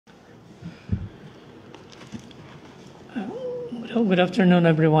Good afternoon,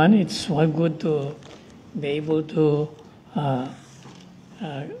 everyone. It's good to be able to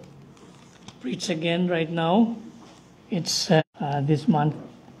preach again right now. It's this month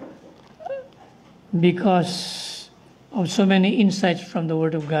because of so many insights from the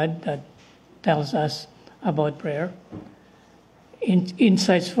Word of God that tells us about prayer.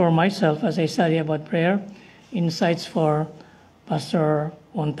 Insights for myself as I study about prayer, insights for Pastor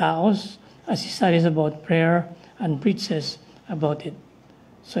Montaos as he studies about prayer and preaches about it.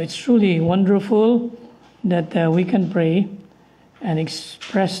 So it's truly wonderful that we can pray and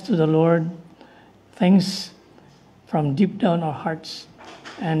express to the Lord things from deep down our hearts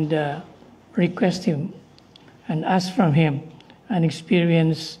and request Him and ask from Him and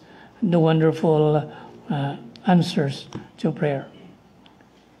experience the wonderful answers to prayer.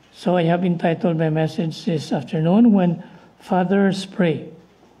 So I have entitled my message this afternoon, When Fathers Pray.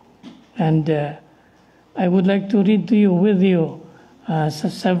 And I would like to read to you with you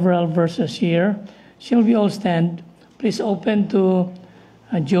several verses here. Shall we all stand? Please open to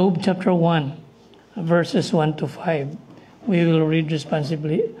Job chapter 1, verses 1 to 5. We will read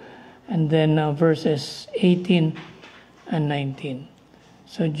responsibly. And then verses 18 and 19.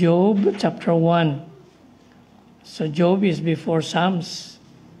 So Job chapter 1. So Job is before Psalms.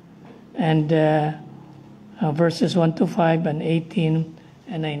 And verses 1 to 5 and 18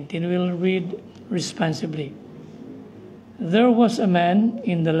 and 19 we'll read responsibly. There was a man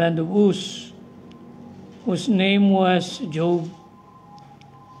in the land of Uz, whose name was Job,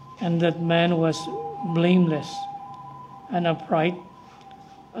 and that man was blameless and upright,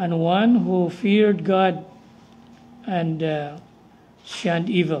 and one who feared God and shunned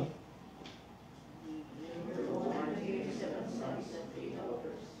evil.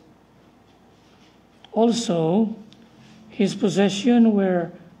 Also, his possession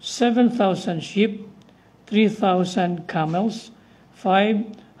were 7,000 sheep, 3,000 camels,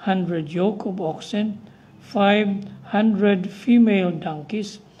 500 yoke of oxen, 500 female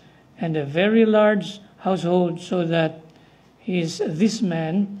donkeys, and a very large household, so that this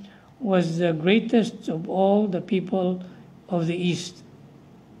man was the greatest of all the people of the East.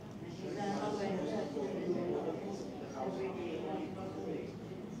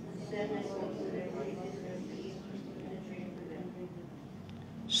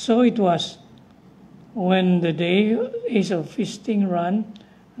 So it was, when the days of feasting ran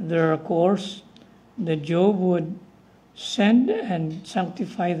their course, that Job would send and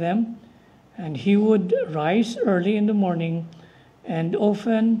sanctify them, and he would rise early in the morning and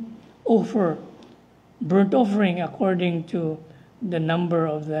often offer burnt offering according to the number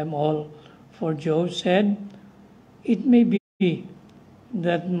of them all. For Job said, "It may be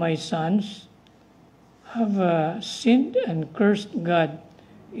that my sons have sinned and cursed God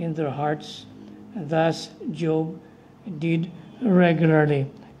in their hearts." Thus Job did regularly.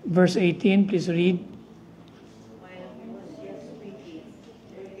 Verse 18, please read. While he was yet speaking,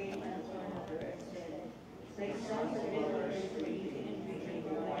 there came unto another and said, Thy sons and daughters were eating and drinking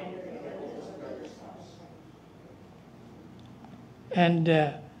the wine of their eldest brother's house. And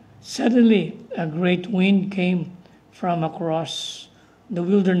suddenly a great wind came from across the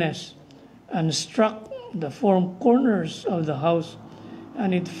wilderness and struck the four corners of the house,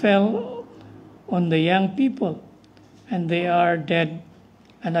 and it fell on the young people, and they are dead,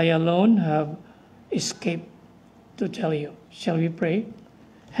 and I alone have escaped to tell you. Shall we pray?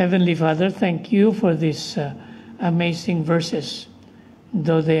 Heavenly Father, thank you for these amazing verses.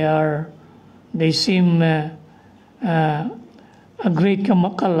 Though they seem a great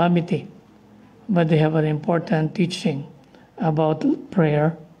calamity, but they have an important teaching about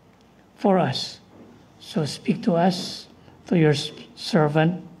prayer for us. So speak to us, to your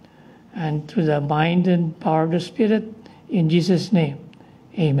servant, and to the mind and power of the Spirit. In Jesus' name,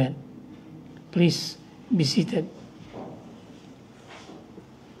 amen. Please be seated.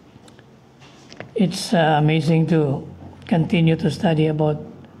 It's amazing to continue to study about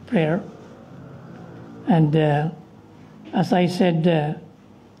prayer. And as I said,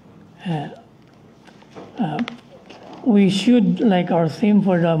 we should, like our theme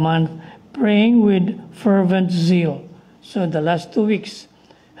for the month, praying with fervent zeal. So the last 2 weeks,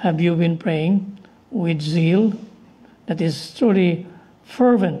 have you been praying with zeal that is truly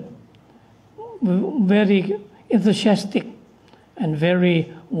fervent, very enthusiastic, and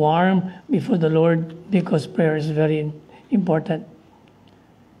very warm before the Lord, because prayer is very important?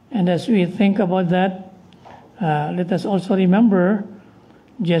 And as we think about that, let us also remember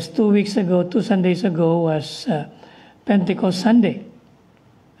just 2 weeks ago, 2 Sundays ago, was Pentecost Sunday.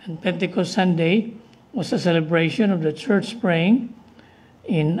 And Pentecost Sunday was a celebration of the church praying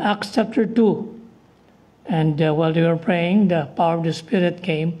in Acts chapter 2. And while they were praying, the power of the Spirit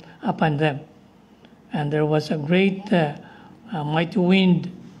came upon them. And there was a great mighty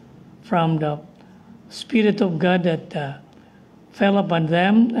wind from the Spirit of God that fell upon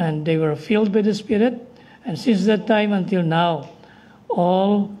them, and they were filled by the Spirit. And since that time until now,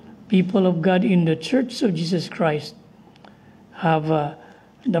 all people of God in the Church of Jesus Christ have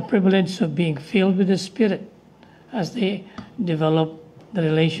the privilege of being filled with the Spirit as they develop the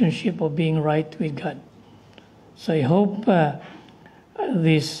relationship of being right with God. So I hope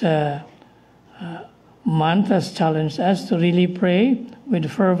this month has challenged us to really pray with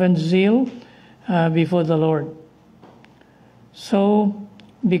fervent zeal before the Lord. So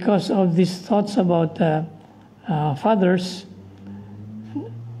because of these thoughts about fathers,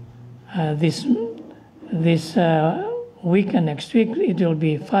 this week and next week it will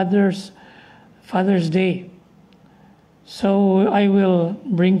be Father's Day. So I will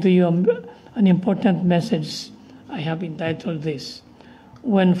bring to you an important message. I have entitled this,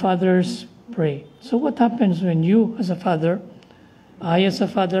 When Fathers Pray. So what happens when you as a father, I as a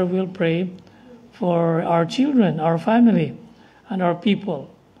father will pray for our children, our family, and our people?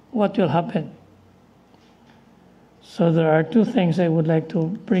 What will happen? So there are two things I would like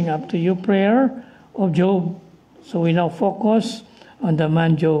to bring up to you. Prayer of Job. So we now focus on the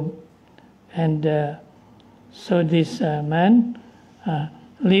man Job. And so this man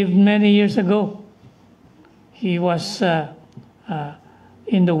lived many years ago. He was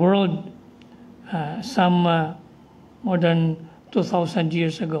in the world some more than 2,000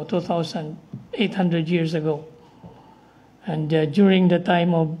 years ago, 2,800 years ago. And during the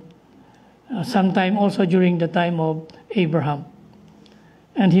time of, sometime also during the time of Abraham.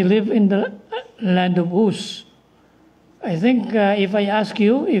 And he lived in the land of Uz. I think if I ask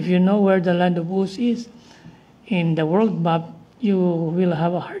you, if you know where the land of Uz is in the world map, you will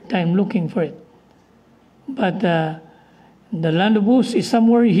have a hard time looking for it. But the land of Uz is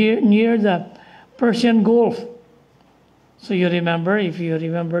somewhere here near the Persian Gulf. So you remember, if you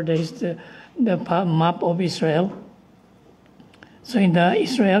remember, there is the map of Israel. So in the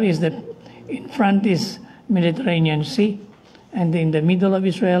Israel is in front is Mediterranean Sea, and in the middle of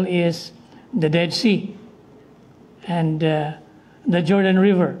Israel is the Dead Sea and the Jordan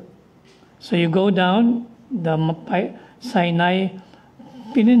River. So you go down the Sinai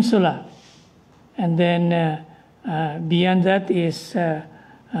Peninsula, and then beyond that is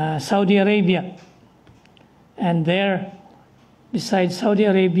Saudi Arabia. And there, besides Saudi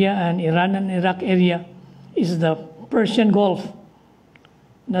Arabia and Iran and Iraq area, is the Persian Gulf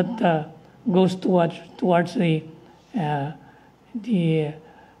that goes towards the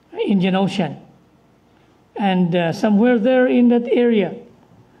Indian Ocean. And somewhere there in that area,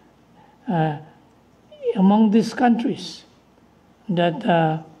 among these countries that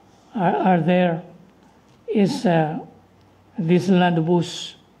are there, is this land of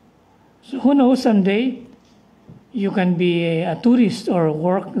Uz. So who knows, someday you can be a tourist or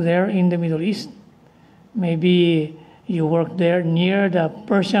work there in the Middle East. Maybe you work there near the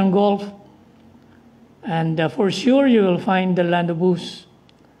Persian Gulf, and for sure you will find the land of Uz,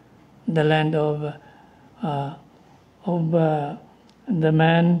 the land of the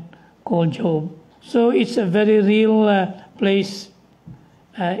man called Job. So it's a very real place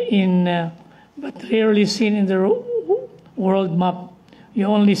but rarely seen in the world map. You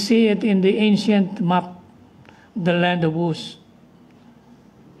only see it in the ancient map, the land of Uz.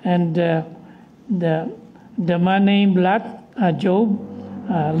 And the man named Job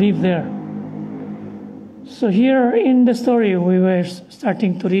lived there. So here in the story, we were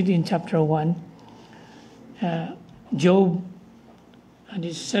starting to read in chapter 1, Job and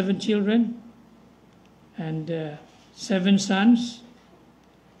his 7 children and 7 sons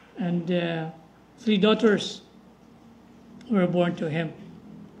and 3 daughters were born to him.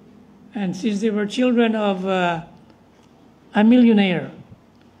 And since they were children of a millionaire,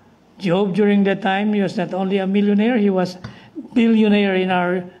 Job during that time, he was not only a millionaire, he was billionaire in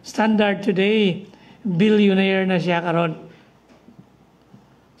our standard today. Billionaire na siya karon.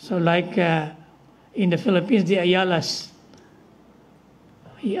 So like in the Philippines, the Ayalas.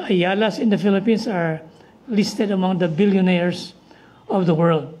 Ayalas in the Philippines are listed among the billionaires of the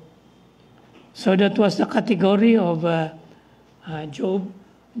world. So that was the category of Job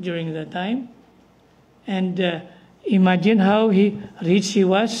during that time. And imagine how rich he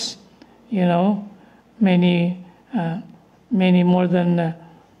was, many more than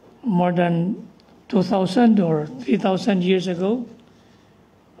 2,000 or 3,000 years ago,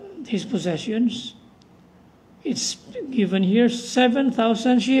 his possessions. It's given here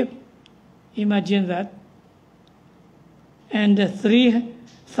 7,000 sheep. Imagine that. And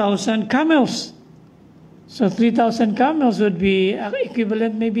 3,000 camels. So 3,000 camels would be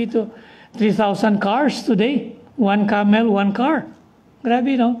equivalent maybe to 3,000 cars today. One camel, one car.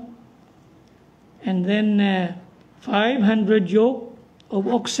 Grabe, no? And then 500 yoke of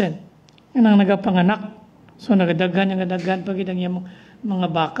oxen. Yan ang nagapanganak. So nagadaghan pagid ang iyang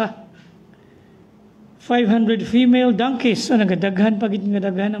mga baka. 500 female donkeys. So nagadaghan pagid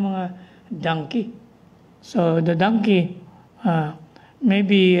ang mga donkey. So the donkey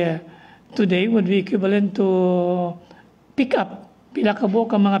maybe today would be equivalent to pick up. Pila ka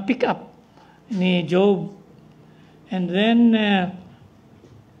buok ang mga pick up ni Job. And then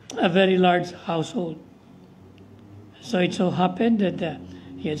a very large household. So it so happened that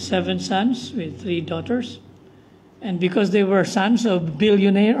he had 7 sons with 3 daughters. And because they were sons of a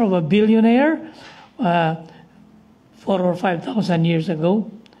billionaire, 4,000 or 5,000 years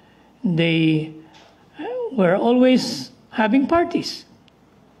ago, they were always having parties.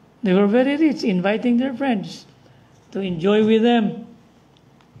 They were very rich, inviting their friends to enjoy with them.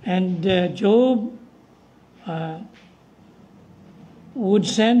 And Job would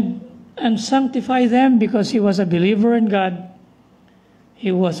send and sanctify them because he was a believer in God. He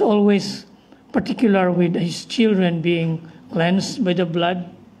was always particular with his children being cleansed by the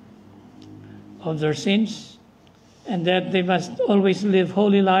blood of their sins, and that they must always live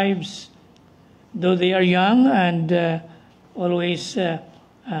holy lives, though they are young, and always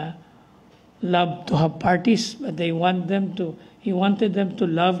love to have parties, but he wanted them to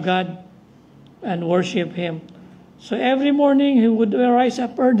love God and worship Him. So every morning he would rise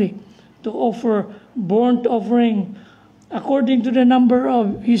up early to offer burnt offering according to the number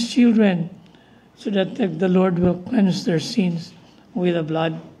of his children, so that the Lord will cleanse their sins with the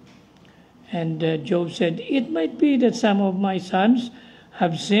blood. And Job said, "It might be that some of my sons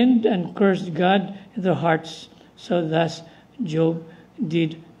have sinned and cursed God in their hearts." So thus Job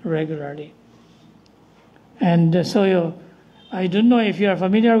did regularly. And I don't know if you are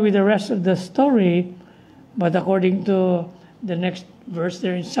familiar with the rest of the story, but according to the next verse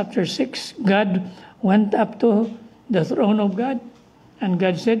there in chapter 6, God went up to the throne of God, and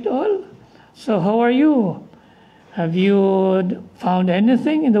God said, "Oh, so how are you? Have you found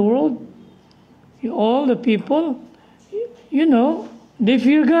anything in the world? All the people, they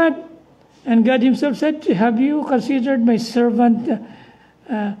fear God." And God Himself said, "Have you considered my servant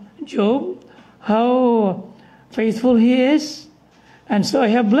Job, how faithful he is? And so I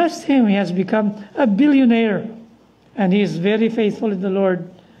have blessed him. He has become a billionaire, and he is very faithful in the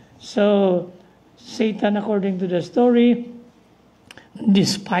Lord." So Satan, according to the story,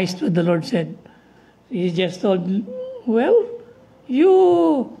 despised what the Lord said. He just told, "Well,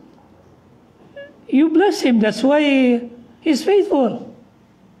 you bless him. That's why he's faithful."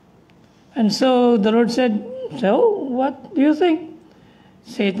 And so the Lord said, "So what do you think?"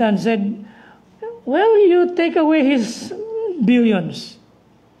 Satan said, "Well, you take away his billions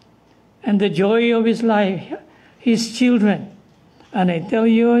and the joy of his life, his children, and I tell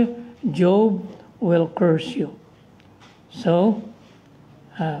you, Job will curse you." So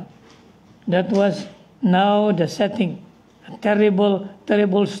that was now the setting, a terrible,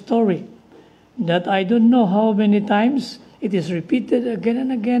 terrible story that I don't know how many times it is repeated again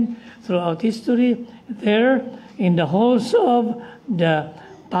and again throughout history. There in the halls of the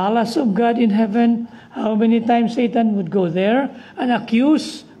palace of God in heaven, how many times Satan would go there and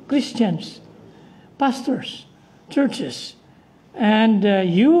accuse Christians, pastors, churches, and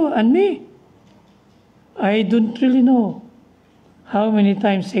you and me. I don't really know how many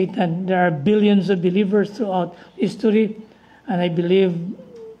times Satan, there are billions of believers throughout history, and I believe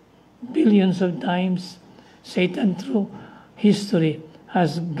billions of times Satan through history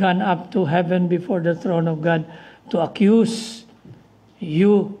has gone up to heaven before the throne of God to accuse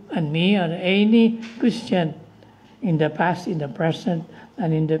you and me or any Christian in the past, in the present,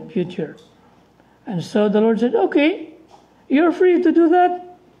 and in the future. And so the Lord said, "Okay, you're free to do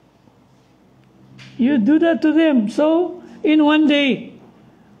that. You do that to them." So in one day,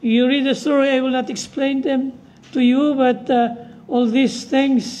 you read the story, I will not explain them to you, but all these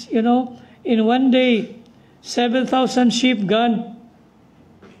things, in one day, 7,000 sheep gone,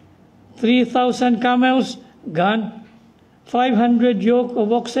 3,000 camels gone, 500 yoke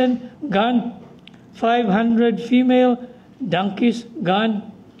of oxen gone, 500 female donkeys gone,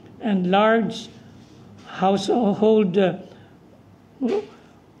 and large household.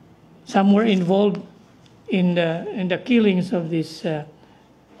 Some were involved in the killings of these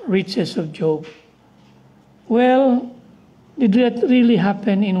riches of Job. Well, did that really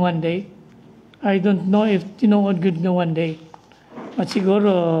happen in one day? I don't know if what good no one day. But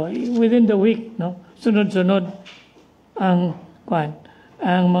siguro within the week, no? Sunod-sunod ang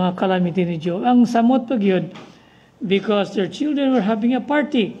ang mga calamity ni Job. Ang samot pag yun, because their children were having a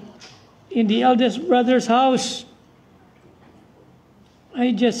party in the eldest brother's house.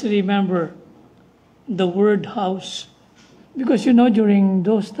 I just remember the word house. Because during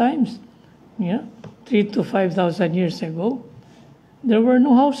those times, 3,000 to 5,000 years ago, there were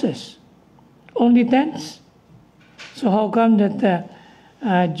no houses, only tents. So how come that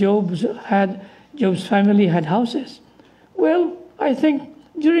Job's family had houses? Well, I think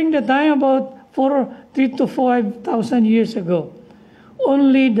during the time about 3,000 to 5,000 years ago,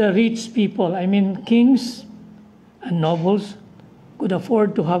 only the rich people, I mean kings and nobles, could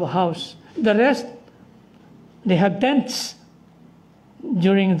afford to have a house. The rest, they had tents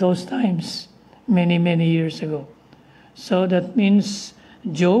during those times, many, many years ago. So that means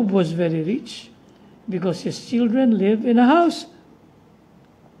Job was very rich because his children live in a house.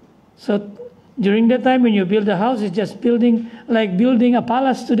 So during that time when you build a house, it's just like building a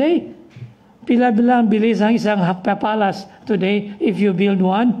palace today. Pila bilang bilis ang isang palace today if you build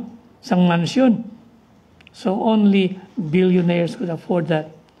one, isang mansion. So only billionaires could afford that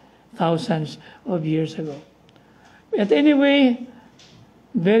thousands of years ago. But anyway,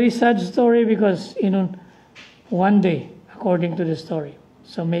 very sad story because, one day, according to the story.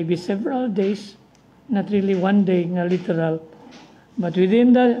 So maybe several days, not really one day, literal, but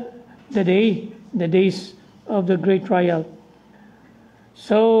within the days of the great trial.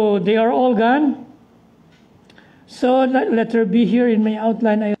 So they are all gone. So letter B here in my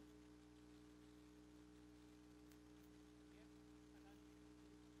outline,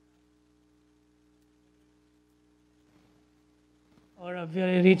 or a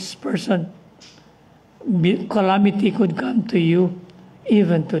very rich person, calamity could come to you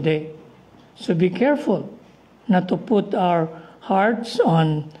even today. So be careful not to put our hearts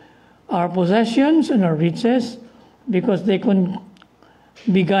on our possessions and our riches because they can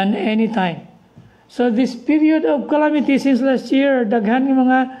be gone anytime. So this period of calamity since last year, daghan ng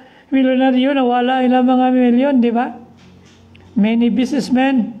mga milyonaryo nawala ilang mga milyon, di ba? Many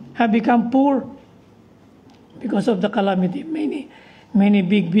businessmen have become poor because of the calamity. Many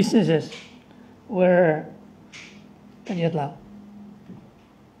big businesses were kanyat lang.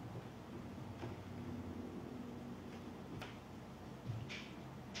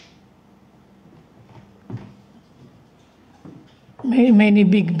 Many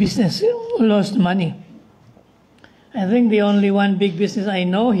big business lost money. I think the only one big business I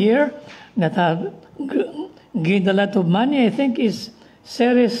know here that have gained a lot of money, I think, is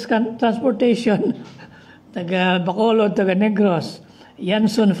Ceres Transportation, taga Bacolod, taga Negros,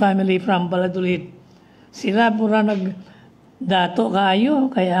 Yanson family from Valladolid. Sila pura nagdato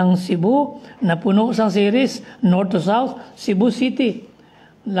kayo, kaya ang Cebu, napuno sang series, north to south, Cebu City,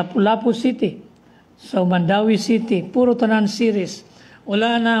 Lapu-Lapu City. So, Mandaue City, puro tanan series.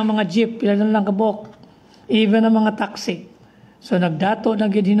 Wala na ang mga jeep, pila na lang kabok. Even ang mga taxi. So, nagdato na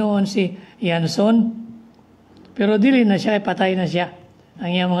ginoon si Yanson. Pero dili na siya, patay na siya.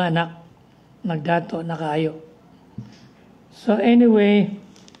 Ang iyang mga anak, nagdato na kayo. So, anyway,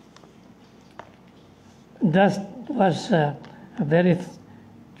 that was a very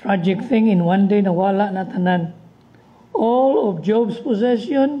tragic thing. In one day, nawala na tanan. All of Job's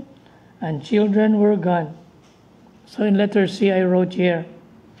possession and children were gone. So in letter C, I wrote here,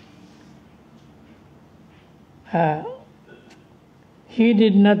 he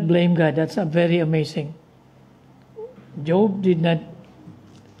did not blame God. That's very amazing. Job did not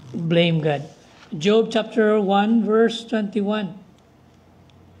blame God. Job chapter 1, verse 21.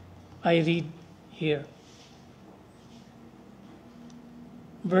 I read here.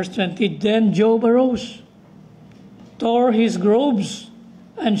 Verse 20, then Job arose, tore his robes,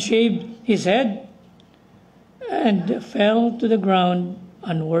 and shaved his head, and fell to the ground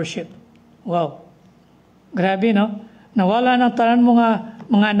and worshiped. Wow. Grabe, no? Nawala ng tanan mga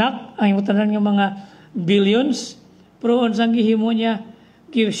anak, ang tanan ng mga billions, pero unsang gihimo niya,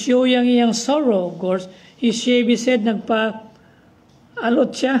 give show iyang sorrow, of course. He shaved his head,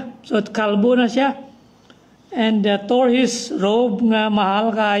 nagpa-alot siya, so kalbo na siya, and tore his robe nga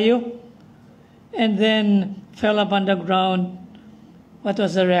mahal kayo, and then fell upon the ground. What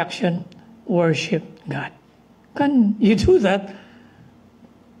was the reaction? Worship God. Can you do that?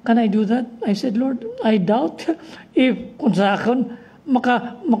 Can I do that? I said, Lord, I doubt if kung sa akin,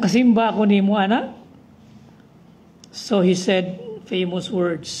 makasimba ako ni mo, ana. So he said famous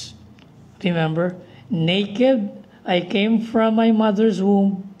words. Remember, naked I came from my mother's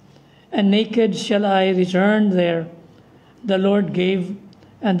womb, and naked shall I return there. The Lord gave,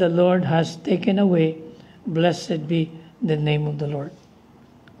 and the Lord has taken away. Blessed be the name of the Lord.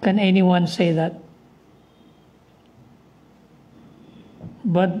 Can anyone say that?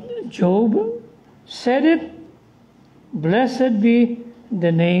 But Job said it, blessed be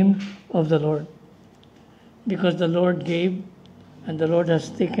the name of the Lord. Because the Lord gave and the Lord has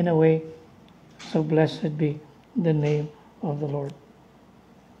taken away. So blessed be the name of the Lord.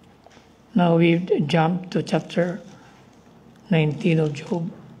 Now we jump to chapter 19 of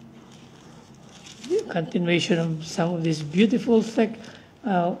Job. Continuation of some of these beautiful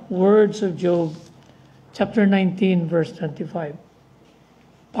words of Job. Chapter 19, verse 25.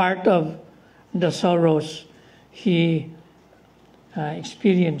 Part of the sorrows he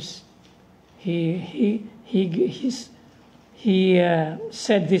experienced. He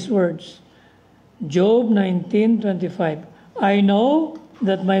said these words. Job 19:25. I know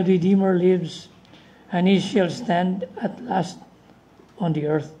that my Redeemer lives, and he shall stand at last on the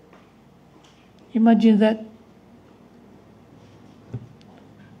earth. Imagine that.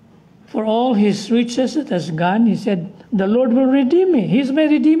 For all his riches that has gone, he said, the Lord will redeem me. He's my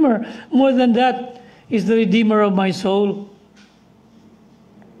Redeemer. More than that, he's the Redeemer of my soul.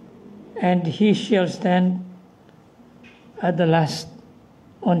 And he shall stand at the last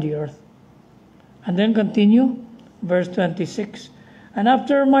on the earth. And then continue, verse 26. And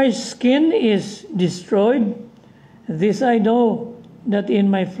after my skin is destroyed, this I know, that in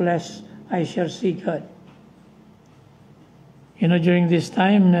my flesh I shall see God. You know, during this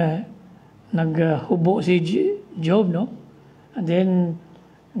time, naghubo si Job, no? And then,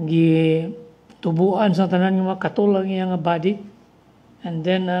 tubuan sa tanan nga katulang niya nga body. And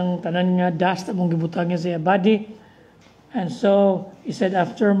then, ang tanan nga dust, among gibutang niya sa body. And so, he said,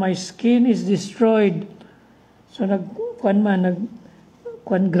 after my skin is destroyed, so grabe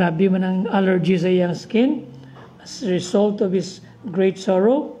man ang allergy sa iyang skin as a result of his great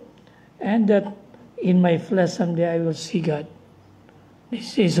sorrow, and that in my flesh someday I will see God.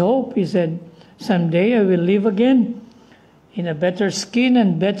 This is hope. He said, someday I will live again in a better skin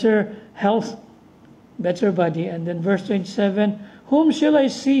and better health, better body. And then verse 27, whom shall I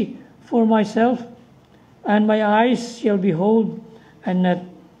see for myself? And my eyes shall behold, and not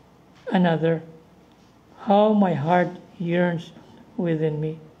another. How my heart yearns within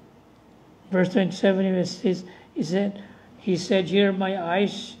me. Verse 27, he said here, my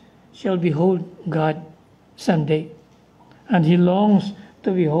eyes shall behold God someday. And he longs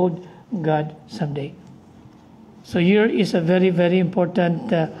to behold God someday. So here is a very, very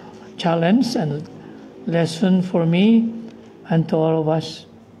important challenge and lesson for me and to all of us.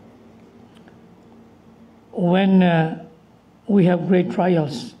 When we have great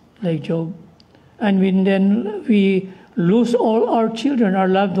trials like Job, and then we lose all our children, our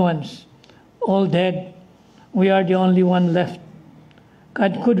loved ones, all dead, we are the only one left.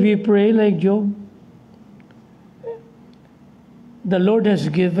 God, could we pray like Job? The Lord has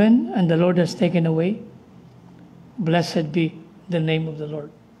given and the Lord has taken away. Blessed be the name of the Lord.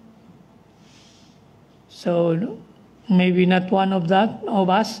 So maybe not one of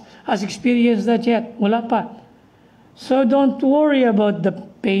us has experienced that yet. Wala pa. So don't worry about the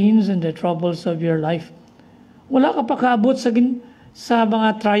pains and the troubles of your life. Wala ka pa kaabot sa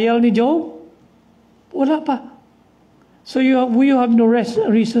mga trial ni Job? Wala pa. So you have no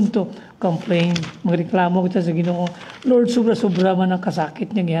reason to complain. Magreklamo kita sa Ginoo, Lord, sobra-sobra man ang kasakit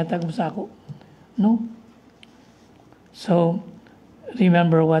niya gihatag mo sa ako. No? So,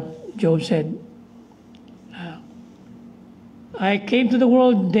 remember what Job said. I came to the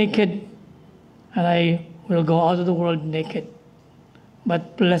world naked, and I will go out of the world naked.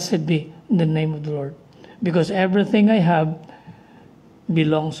 But blessed be the name of the Lord, because everything I have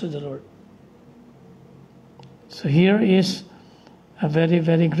belongs to the Lord. So here is a very,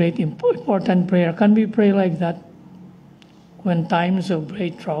 very great, important prayer. Can we pray like that when times of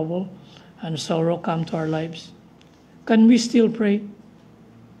great trouble and sorrow come to our lives? Can we still pray?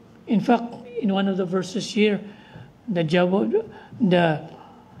 In fact, in one of the verses here, the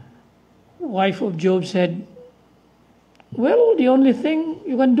wife of Job said, well, the only thing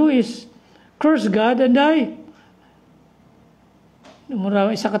you can do is curse God and die.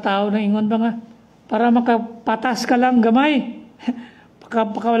 Mura isa ka tao na ingon ba nga, para makapatas ka lang gamay.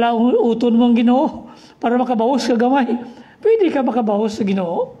 Pakawala uton mong Ginoo, para makabawas ka gamay. Pwede ka makabawas sa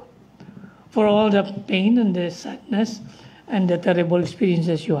Ginoo for all the pain and the sadness and the terrible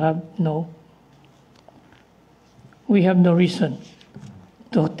experiences you have? No. We have no reason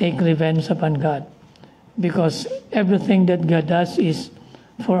to take revenge upon God, because everything that God does is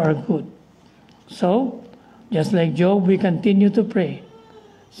for our good. So, just like Job, we continue to pray.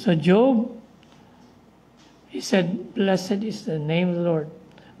 So Job, he said, blessed is the name of the Lord.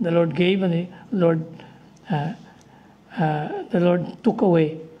 The Lord gave and the Lord took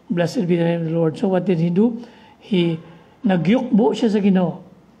away. Blessed be the name of the Lord. So what did he do? He Nagyukbo siya sa Ginoo.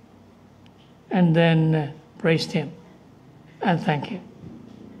 And then praised Him and thanked Him.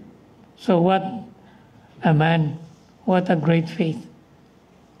 So what a man, what a great faith.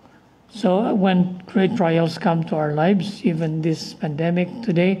 So when great trials come to our lives, even this pandemic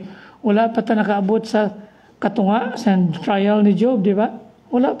today, wala pa ta nakaabot sa katunga sa trial ni Job, di ba?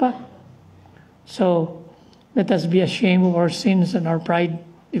 Wala pa. So let us be ashamed of our sins and our pride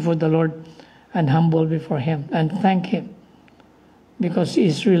before the Lord and humble before Him and thank Him because He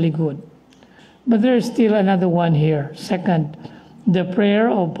is really good. But there is still another one here. Second, the prayer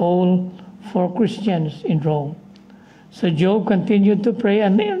of Paul for Christians in Rome. So Job continued to pray,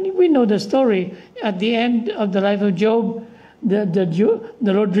 and we know the story. At the end of the life of Job, the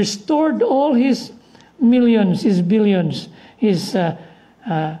Lord restored all his millions, his billions, his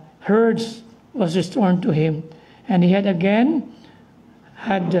herds was restored to him. And he had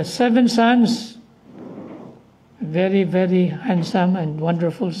 7 sons, very, very handsome and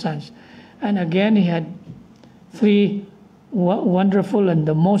wonderful sons. And again, he had 3 wonderful and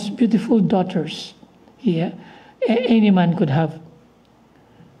the most beautiful daughters any man could have.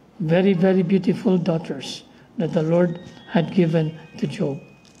 Very, very beautiful daughters that the Lord had given to Job.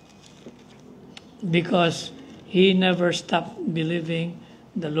 Because he never stopped believing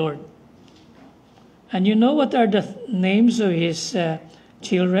the Lord. And you know what are the names of his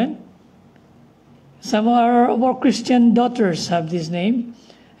children? Some of our Christian daughters have this name.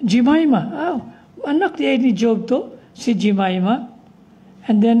 Jemima. Oh, anak ni Job to, si Jemima.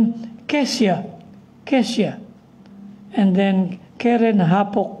 And then Kesha. And then Karen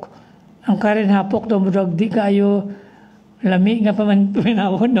Hapok. Ang Karen Hapok daw murag di kayo lami nga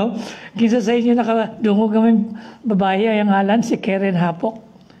pamanawon, no? Kinsa sa inyo nakadungog kami babae ang ngalan si Karen Hapok.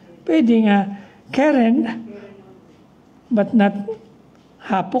 Pwede nga Karen, but not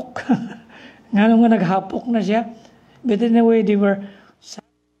Hapok. Nga nung naghapok na siya. But anyway, they were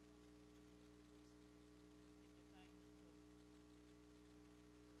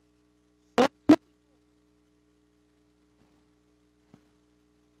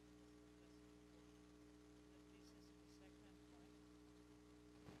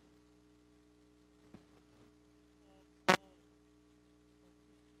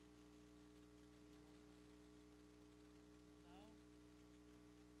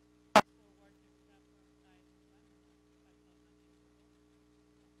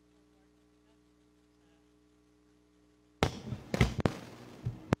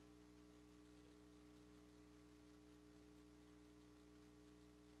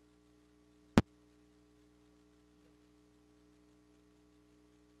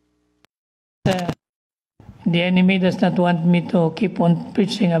the enemy does not want me to keep on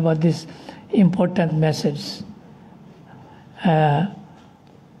preaching about this important message.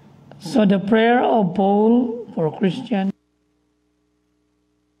 So the prayer of Paul for Christians.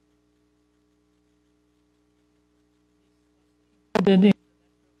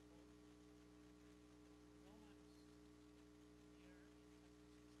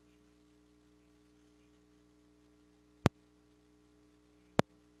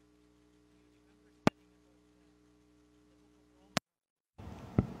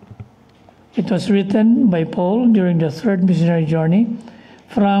 It was written by Paul during the 3rd missionary journey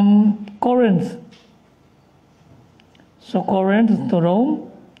from Corinth. So Corinth to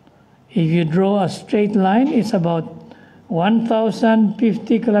Rome, if you draw a straight line, it's about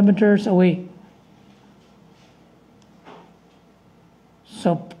 1,050 kilometers away.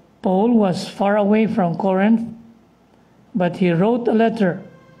 So Paul was far away from Corinth, but he wrote a letter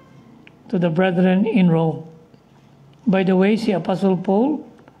to the brethren in Rome. By the way, si Apostle Paul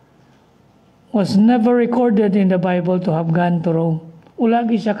was never recorded in the Bible to have gone to Rome.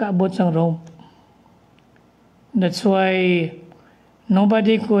 Ulagi siya kaabot sa Rome. That's why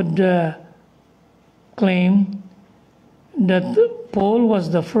nobody could claim that Paul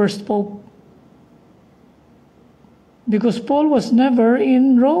was the first pope. Because Paul was never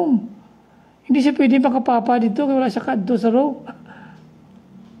in Rome. Hindi siya pwede makapapa dito kaya wala siya kadto sa Rome.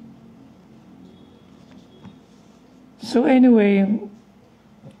 So anyway,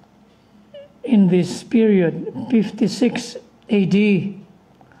 in this period, 56 AD,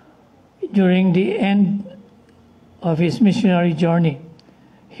 during the end of his missionary journey,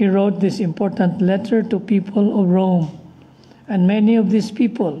 he wrote this important letter to people of Rome. And many of these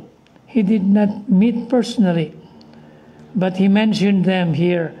people he did not meet personally, but he mentioned them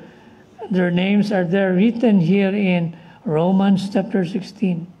here. Their names are there written here in Romans chapter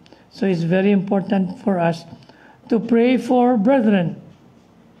 16. So it's very important for us to pray for brethren,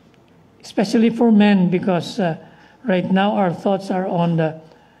 especially for men, because right now our thoughts are on the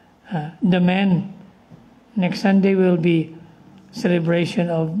men Next Sunday will be celebration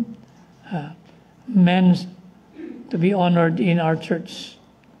of men to be honored in our church.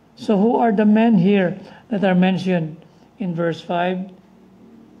 So who are the men here that are mentioned in verse 5?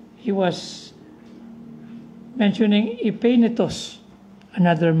 He was mentioning Epaenetus,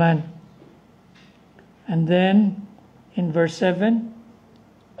 another man. And then in verse 7,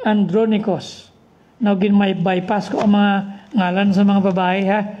 Andronicus. Now, may bypass ko ang mga ngalan sa mga babae,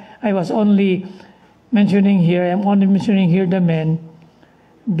 ha? I was only mentioning here, I'm only mentioning here the men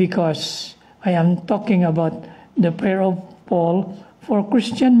because I am talking about the prayer of Paul for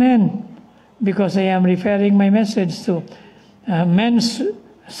Christian men, because I am referring my message to Men's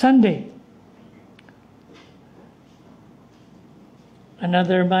Sunday.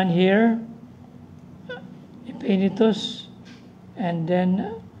 Another man here, Epaenetus, and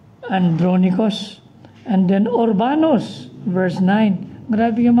then Andronicus, and then Urbanus, verse 9.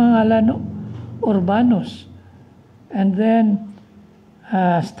 Grabe yung mga ngalan, no? Urbanus. And then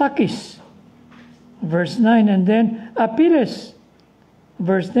Stachys, verse 9. And then Apelles,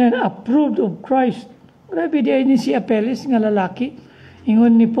 verse 10, approved of Christ. Grabe di ay ni si Apelles nga lalaki.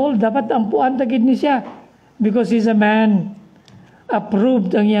 Ingon ni Paul, dapat ampuan tagid ni siya because he's a man.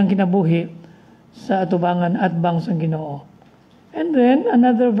 Approved ang iyang kinabuhi sa atubangan at bangsang Ginoo. And then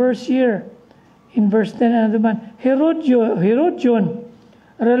another verse here, in verse 10, another man, Herodion,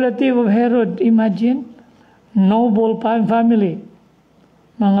 relative of Herod. Imagine, noble family,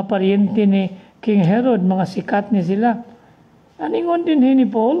 mga paryente ni King Herod, mga sikat ni sila. Aningon din ni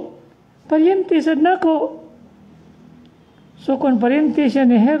Paul, paryente sad nako. So kung paryente siya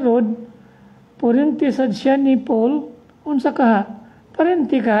ni Herod, paryente sad siya ni Paul, unsa ka?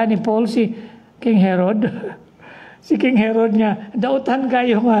 Paryente ka ni Paul si King Herod. Si King Herod nga, dautan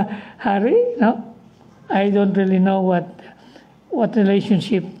kayo nga hari, no? I don't really know what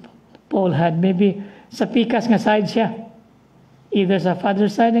relationship Paul had. Maybe sa pikas nga side siya. Either sa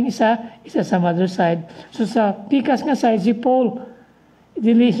father's side ang isa sa mother's side. So sa pikas nga side si Paul,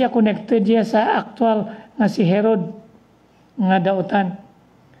 dili siya connected siya sa actual nga si Herod nga dautan.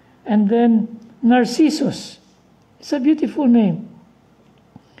 And then Narcissus. It's a beautiful name.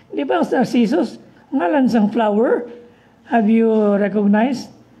 Di ba ang Narcissus? Ngalan sang flower. Have you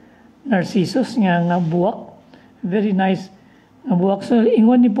recognized Narcissus nga buwak? Very nice nga buwak. So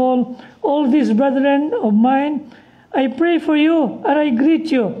ingon ni Paul, all these brethren of mine, I pray for you, and I greet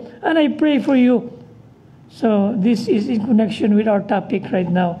you, and I pray for you. So this is in connection with our topic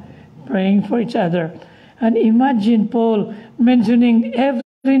right now, praying for each other. And imagine Paul mentioning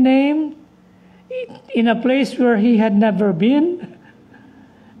every name in a place where he had never been,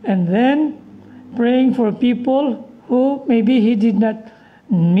 and then praying for people who maybe he did not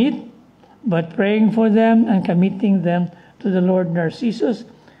meet, but praying for them and committing them to the Lord. Narcissus,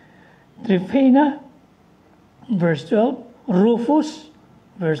 Tryphena, verse 12, Rufus,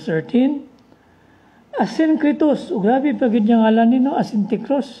 verse 13, Asyncritus, grabe pagid niya ngalan nino,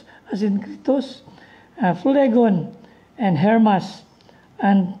 Asyncritus, Phlegon, and Hermas,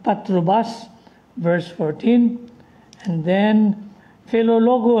 and Patrobas, verse 14, and then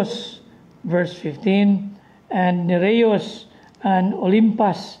Philologos, verse 15, and Nereus and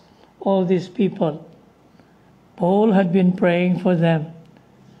Olympus, all these people. Paul had been praying for them,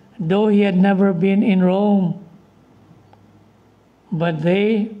 though he had never been in Rome. But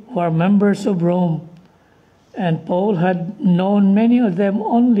they were members of Rome, and Paul had known many of them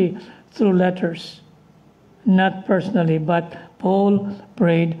only through letters, not personally, but Paul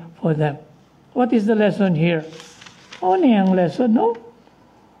prayed for them. What is the lesson here? Ano yung lesson, no?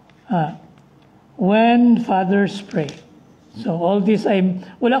 When fathers pray. So all this,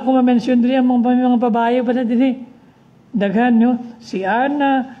 wala ko ma-mention din ang mga babae pa na din eh. Daghan, no? Si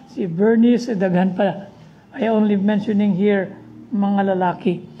Anna, si Bernice, daghan pa. I only mentioning here mga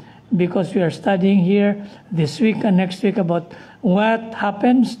lalaki because we are studying here this week and next week about what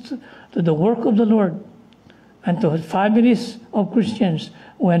happens to the work of the Lord and to families of Christians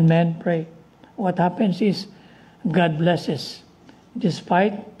when men pray. What happens is God blesses.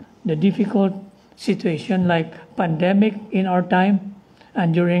 Despite the difficult situation like pandemic in our time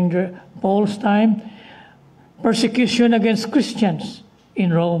and during Paul's time, persecution against Christians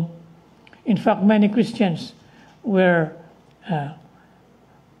in Rome. In fact, many Christians were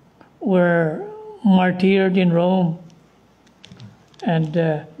martyred in Rome,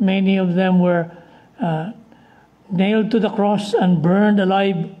 and many of them were nailed to the cross and burned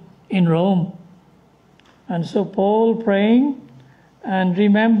alive in Rome. And so Paul praying and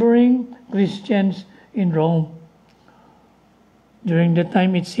remembering Christians in Rome. During the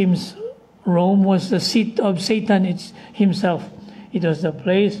time, it seems Rome was the seat of Satan himself. It was the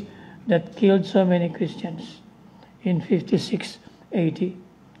place that killed so many Christians in 56 AD.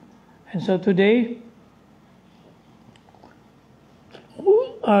 And so today,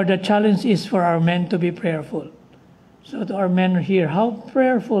 the challenge is for our men to be prayerful. So to our men here, how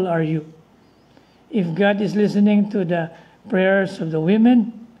prayerful are you? If God is listening to the prayers of the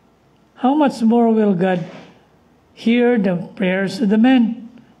women, how much more will God hear the prayers of the men?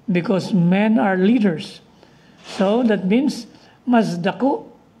 Because men are leaders. So that means mas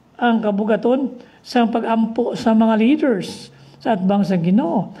dako ang kabugaton sa pag-ampo sa mga leaders sa atbang sa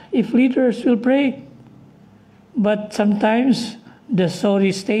Ginoo. If leaders will pray. But sometimes the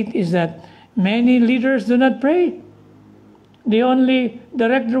sorry state is that many leaders do not pray. They only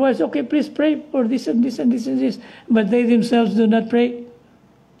direct their words, okay, please pray for this and this and this and this. But they themselves do not pray.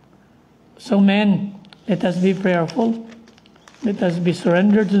 So men, let us be prayerful. Let us be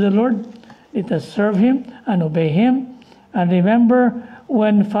surrendered to the Lord. Let us serve Him and obey Him. And remember,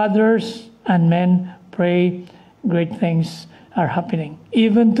 when fathers and men pray, great things are happening.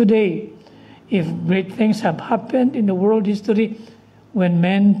 Even today, if great things have happened in the world history, when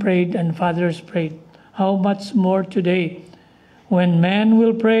men prayed and fathers prayed, how much more today? When men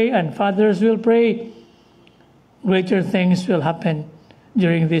will pray and fathers will pray, greater things will happen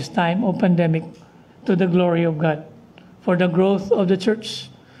during this time of pandemic to the glory of God, for the growth of the church,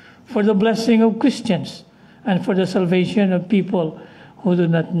 for the blessing of Christians, and for the salvation of people who do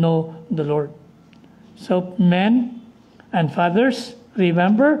not know the Lord. So men and fathers,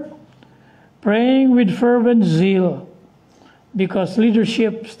 remember, praying with fervent zeal, because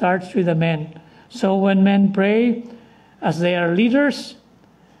leadership starts with the men. So when men pray, as they are leaders,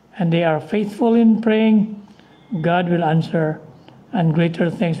 and they are faithful in praying, God will answer, and greater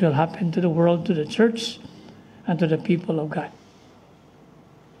things will happen to the world, to the church, and to the people of God.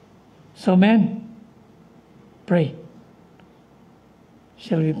 So men, pray.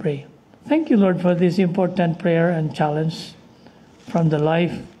 Shall we pray? Thank you, Lord, for this important prayer and challenge from the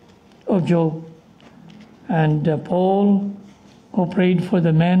life of Job. And Paul, who prayed for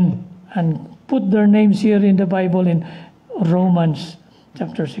the men and put their names here in the Bible in Romans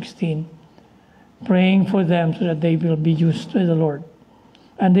chapter 16, praying for them so that they will be used to the Lord.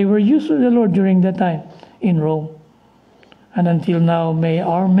 And they were used to the Lord during that time in Rome. And until now, may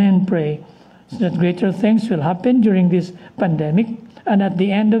our men pray so that greater things will happen during this pandemic. And at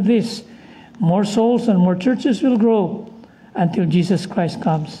the end of this, more souls and more churches will grow until Jesus Christ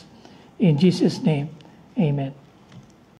comes. In Jesus' name, amen.